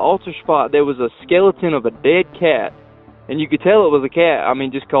 but on the altar spot, there was a skeleton of a dead cat. And you could tell it was a cat,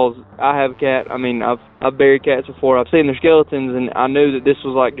 just because I have a cat. I've buried cats before. I've seen their skeletons, and I knew that this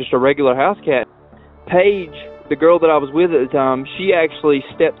was, just a regular house cat. Paige, the girl that I was with at the time, she actually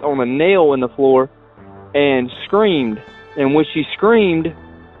stepped on a nail in the floor and screamed. And when she screamed,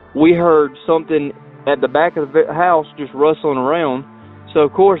 we heard something at the back of the house just rustling around. So,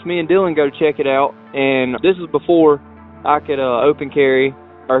 of course, me and Dylan go check it out. And this was before I could open carry,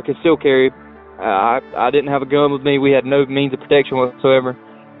 or could still carry. I didn't have a gun with me. We had no means of protection whatsoever.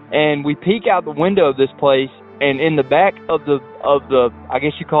 And we peek out the window of this place, and in the back of the I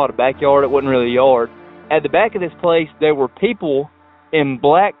guess you call it a backyard, it wasn't really a yard. At the back of this place, there were people in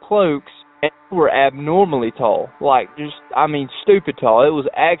black cloaks, and they were abnormally tall. Stupid tall. It was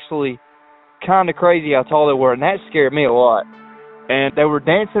actually kind of crazy how tall they were, and that scared me a lot. And they were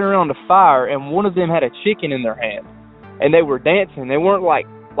dancing around a fire, and one of them had a chicken in their hand. And they were dancing. They weren't like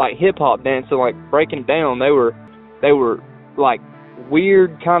hip-hop dancing, breaking down. They were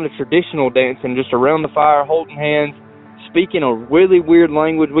weird kind of traditional dancing, just around the fire, holding hands, speaking a really weird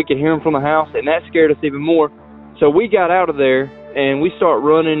language. We could hear them from the house, and that scared us even more. So we got out of there, and we start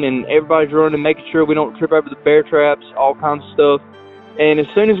running, and everybody's running, making sure we don't trip over the bear traps, all kinds of stuff. And as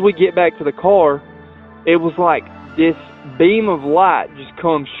soon as we get back to the car, it was like this beam of light just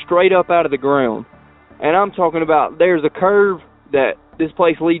comes straight up out of the ground. And I'm talking about there's a curve that this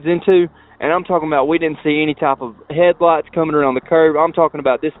place leads into, and I'm talking about we didn't see any type of headlights coming around the curve. I'm talking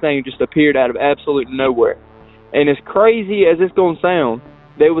about this thing just appeared out of absolute nowhere. And as crazy as it's going to sound,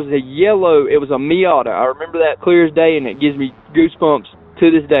 there was it was a Miata. I remember that clear as day, and it gives me goosebumps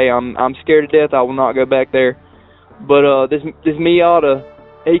to this day. I'm scared to death. I will not go back there. But this Miata,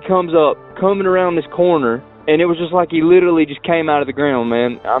 he comes coming around this corner, and it was just like he literally just came out of the ground,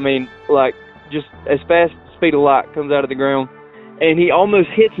 man. Just as fast as the speed of light comes out of the ground. And he almost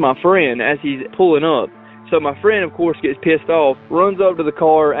hits my friend as he's pulling up. So my friend, of course, gets pissed off, runs up to the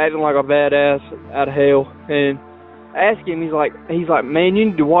car, acting like a badass out of hell, and asks him, he's like, man, you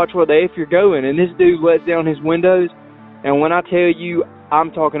need to watch where the F you're going. And this dude lets down his windows, and when I tell you, I'm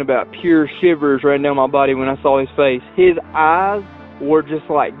talking about pure shivers right down my body when I saw his face. His eyes were just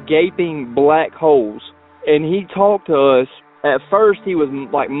like gaping black holes. And he talked to us at first he was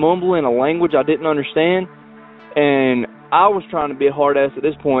like mumbling a language I didn't understand, and I was trying to be a hard ass at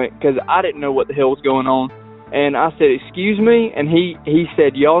this point because I didn't know what the hell was going on. And I said, "Excuse me," and he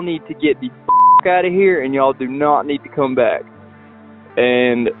said, "Y'all need to get the out of here, and y'all do not need to come back."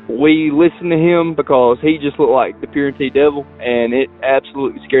 And we listened to him because he just looked like the pure and tea devil, and it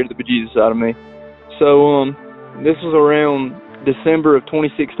absolutely scared the bejesus out of me. So this was around December of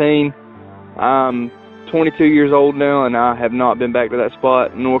 2016. I'm 22 years old now, and I have not been back to that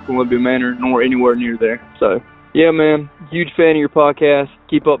spot, nor Columbia Manor, nor anywhere near there. So, yeah, man, huge fan of your podcast.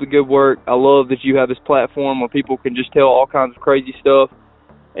 Keep up the good work. I love that you have this platform where people can just tell all kinds of crazy stuff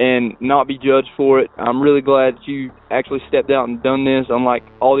and not be judged for it. I'm really glad that you actually stepped out and done this, unlike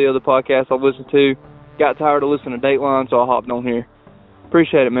all the other podcasts I've listened to. Got tired of listening to Dateline, so I hopped on here.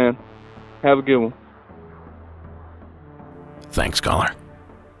 Appreciate it, man. Have a good one. Thanks, caller.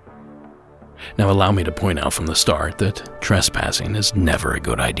 Now allow me to point out from the start that trespassing is never a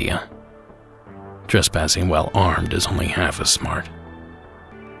good idea. Trespassing while armed is only half as smart.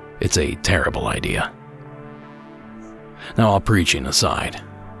 It's a terrible idea. Now, all preaching aside,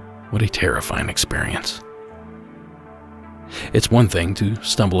 what a terrifying experience. It's one thing to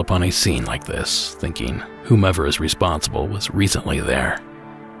stumble upon a scene like this, thinking whomever is responsible was recently there.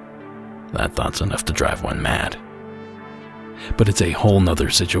 That thought's enough to drive one mad. But it's a whole nother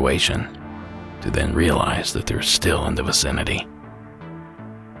situation to then realize that they're still in the vicinity.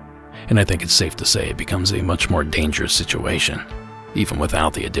 And I think it's safe to say it becomes a much more dangerous situation, even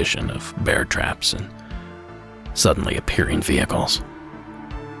without the addition of bear traps and suddenly appearing vehicles.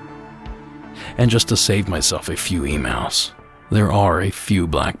 And just to save myself a few emails, there are a few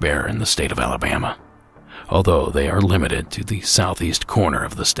black bear in the state of Alabama, although they are limited to the southeast corner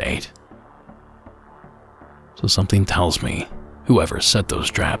of the state. So something tells me whoever set those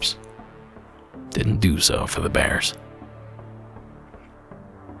traps didn't do so for the bears.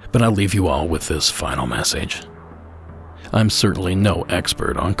 But I'll leave you all with this final message. I'm certainly no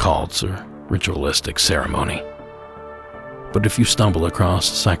expert on cults or ritualistic ceremony. But if you stumble across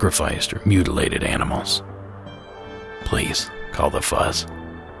sacrificed or mutilated animals, please call the fuzz,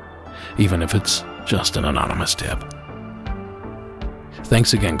 even if it's just an anonymous tip.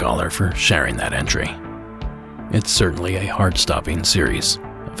 Thanks again, caller, for sharing that entry. It's certainly a heart-stopping series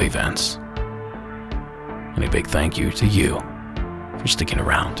of events. And a big thank you to you for sticking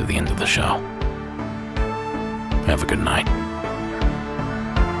around to the end of the show. Have a good night.